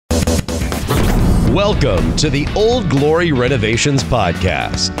Welcome to the Old Glory Renovations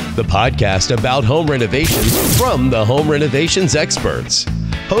Podcast, the podcast about home renovations from the home renovations experts.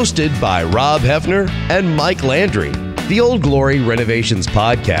 Hosted by Rob Hefner and Mike Landry. The Old Glory Renovations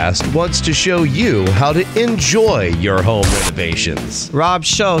Podcast wants to show you how to enjoy your home renovations. Rob's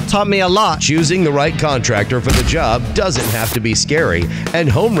show taught me a lot. Choosing the right contractor for the job doesn't have to be scary, and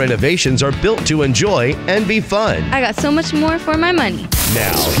home renovations are built to enjoy and be fun. I got so much more for my money.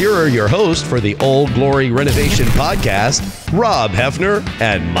 Now, here are your hosts for the Old Glory Renovation Podcast, Rob Hefner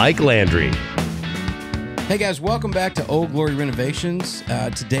and Mike Landry. Hey guys, welcome back to Old Glory Renovations.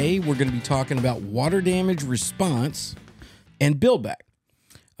 Today we're going to be talking about water damage response and build back.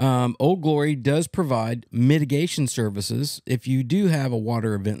 Old Glory does provide mitigation services if you do have a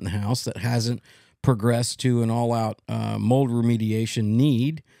water event in the house that hasn't progressed to an all-out mold remediation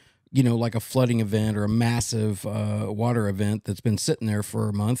need, you know, like a flooding event or a massive water event that's been sitting there for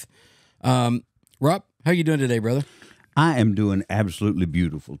a month. Rob, how you doing today, brother? I am doing absolutely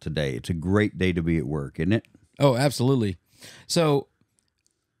beautiful today. It's a great day to be at work, isn't it? Oh, absolutely. So,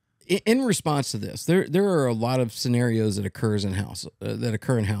 in response to this, there are a lot of scenarios that occur in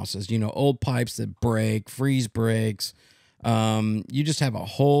houses. You know, old pipes that break, freeze breaks. You just have a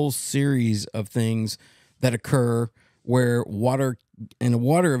whole series of things that occur where water and a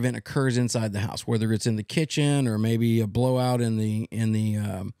water event occurs inside the house, whether it's in the kitchen or maybe a blowout in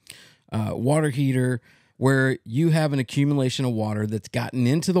the water heater, where you have an accumulation of water that's gotten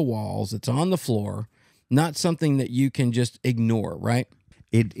into the walls, it's on the floor, not something that you can just ignore, right?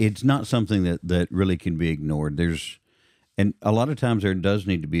 It's not something that really can be ignored. And a lot of times there does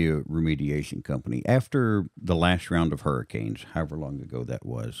need to be a remediation company. After the last round of hurricanes, however long ago that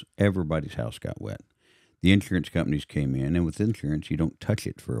was, everybody's house got wet. The insurance companies came in, and with insurance, you don't touch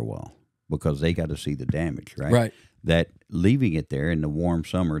it for a while because they got to see the damage, right? Right. That leaving it there in the warm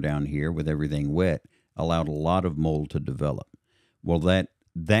summer down here with everything wet allowed a lot of mold to develop. Well,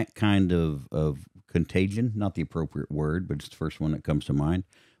 that kind of contagion, not the appropriate word, but it's the first one that comes to mind.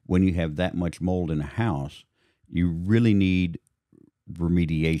 When you have that much mold in a house, you really need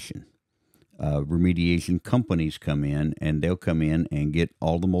remediation. Remediation companies come in, and they'll come in and get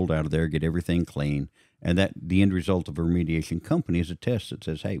all the mold out of there, get everything clean, and that the end result of a remediation company is a test that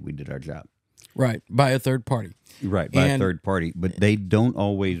says, hey, we did our job. Right, by a third party. Right, by a third party. But they don't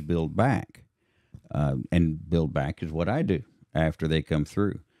always build back. And build back is what I do after they come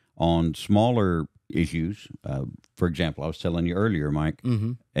through. On smaller issues, for example, I was telling you earlier, Mike,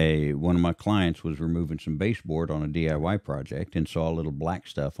 one of my clients was removing some baseboard on a DIY project and saw a little black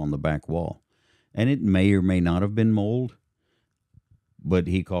stuff on the back wall. And it may or may not have been mold, but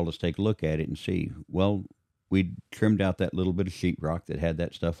he called us to take a look at it and see. Well, we trimmed out that little bit of sheetrock that had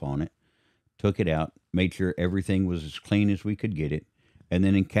that stuff on it, took it out, made sure everything was as clean as we could get it, and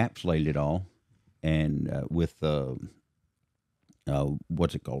then encapsulated it all. And with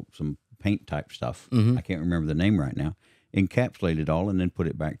what's it called? Some paint type stuff. I can't remember the name right now. Encapsulate it all and then put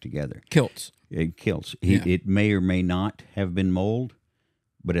it back together. Kilts. Kilts. Yeah. It may or may not have been mold,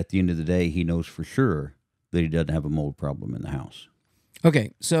 but at the end of the day, he knows for sure that he doesn't have a mold problem in the house.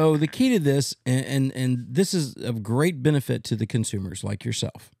 Okay, so the key to this, and this is of great benefit to the consumers like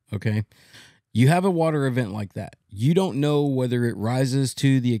yourself, okay? You have a water event like that. You don't know whether it rises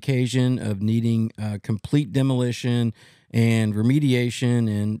to the occasion of needing complete demolition and remediation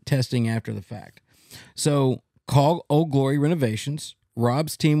and testing after the fact. So call Old Glory Renovations.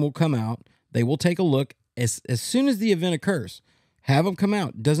 Rob's team will come out. They will take a look as soon as the event occurs. Have them come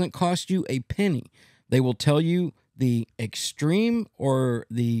out. Doesn't cost you a penny. They will tell you the extreme or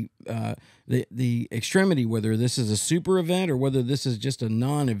the extremity, whether this is a super event or whether this is just a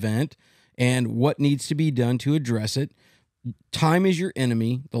non-event, and what needs to be done to address it. Time is your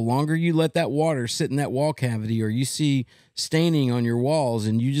enemy. The longer you let that water sit in that wall cavity, or you see staining on your walls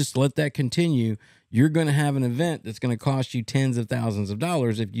and you just let that continue, you're going to have an event that's going to cost you tens of thousands of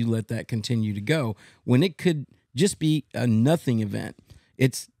dollars if you let that continue to go, when it could just be a nothing event.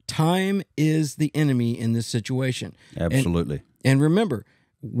 It's time is the enemy in this situation. Absolutely. And remember,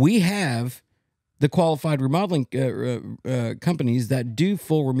 we have the qualified remodeling companies that do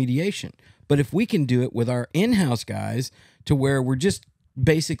full remediation. But if we can do it with our in-house guys to where we're just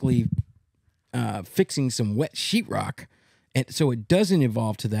basically fixing some wet sheetrock, and so it doesn't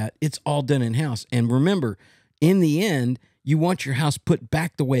evolve to that, it's all done in-house. And remember, in the end, you want your house put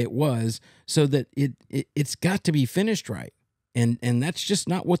back the way it was so that it's got to be finished right. And that's just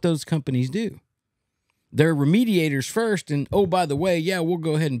not what those companies do. They're remediators first, and oh, by the way, yeah, we'll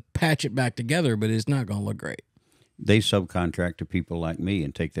go ahead and patch it back together, but it's not going to look great. They subcontract to people like me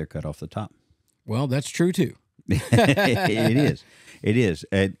and take their cut off the top. Well, that's true too. It is. It is.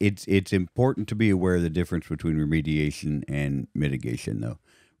 It's important to be aware of the difference between remediation and mitigation, though.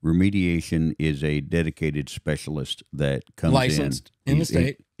 Remediation is a dedicated specialist that comes Licensed in the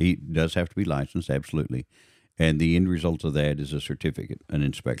state. He does have to be licensed, absolutely. And the end result of that is a certificate, an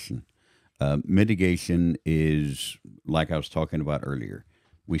inspection. Mitigation is, like I was talking about earlier,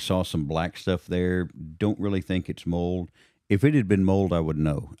 we saw some black stuff there. Don't really think it's mold. If it had been mold, I would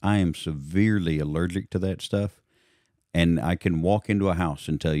know. I am severely allergic to that stuff, and I can walk into a house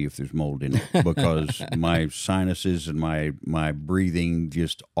and tell you if there's mold in it because my sinuses and my breathing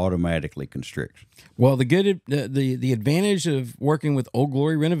just automatically constricts. Well, the advantage of working with Old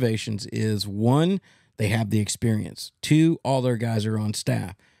Glory Renovations is, 1, they have the experience. 2, all their guys are on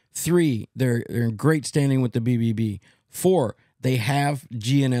staff. 3, they're in great standing with the BBB. 4, they have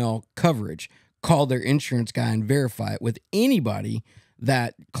G&L coverage. Call their insurance guy and verify it with anybody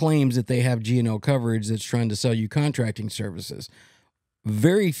that claims that they have G&L coverage that's trying to sell you contracting services.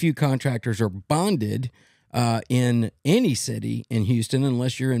 Very few contractors are bonded in any city in Houston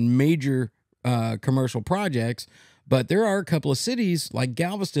unless you're in major commercial projects. But there are a couple of cities like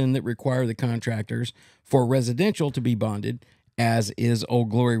Galveston that require the contractors for residential to be bonded, as is Old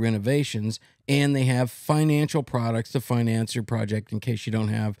Glory Renovations, and they have financial products to finance your project in case you don't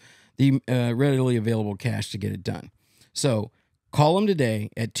have the readily available cash to get it done. So call them today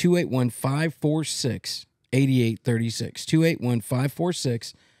at 281-546-8836,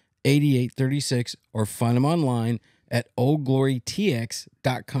 281-546-8836, or find them online at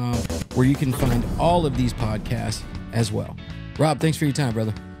oldglorytx.com, where you can find all of these podcasts as well. Rob, thanks for your time,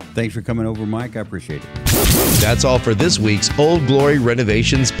 brother. Thanks for coming over, Mike. I appreciate it. That's all for this week's Old Glory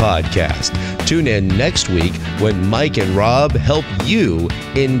Renovations podcast. Tune in next week when Mike and Rob help you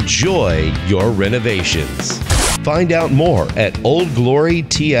enjoy your renovations. Find out more at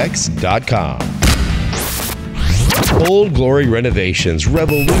oldglorytx.com. Old Glory Renovations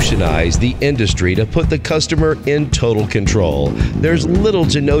revolutionized the industry to put the customer in total control. There's little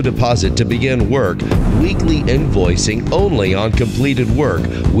to no deposit to begin work, weekly invoicing only on completed work,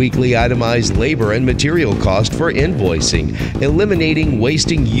 weekly itemized labor and material cost for invoicing, eliminating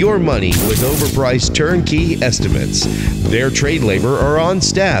wasting your money with overpriced turnkey estimates. Their trade labor are on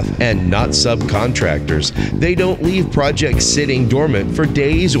staff and not subcontractors. They don't leave projects sitting dormant for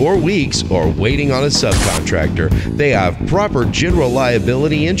days or weeks or waiting on a subcontractor. They have proper general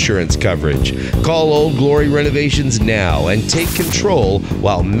liability insurance coverage. Call Old Glory Renovations now and take control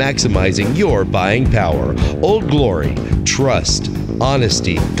while maximizing your buying power. Old Glory, trust,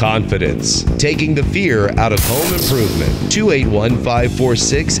 honesty, confidence. Taking the fear out of home improvement.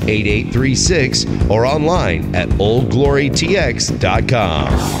 281-546-8836 or online at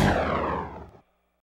oldglorytx.com.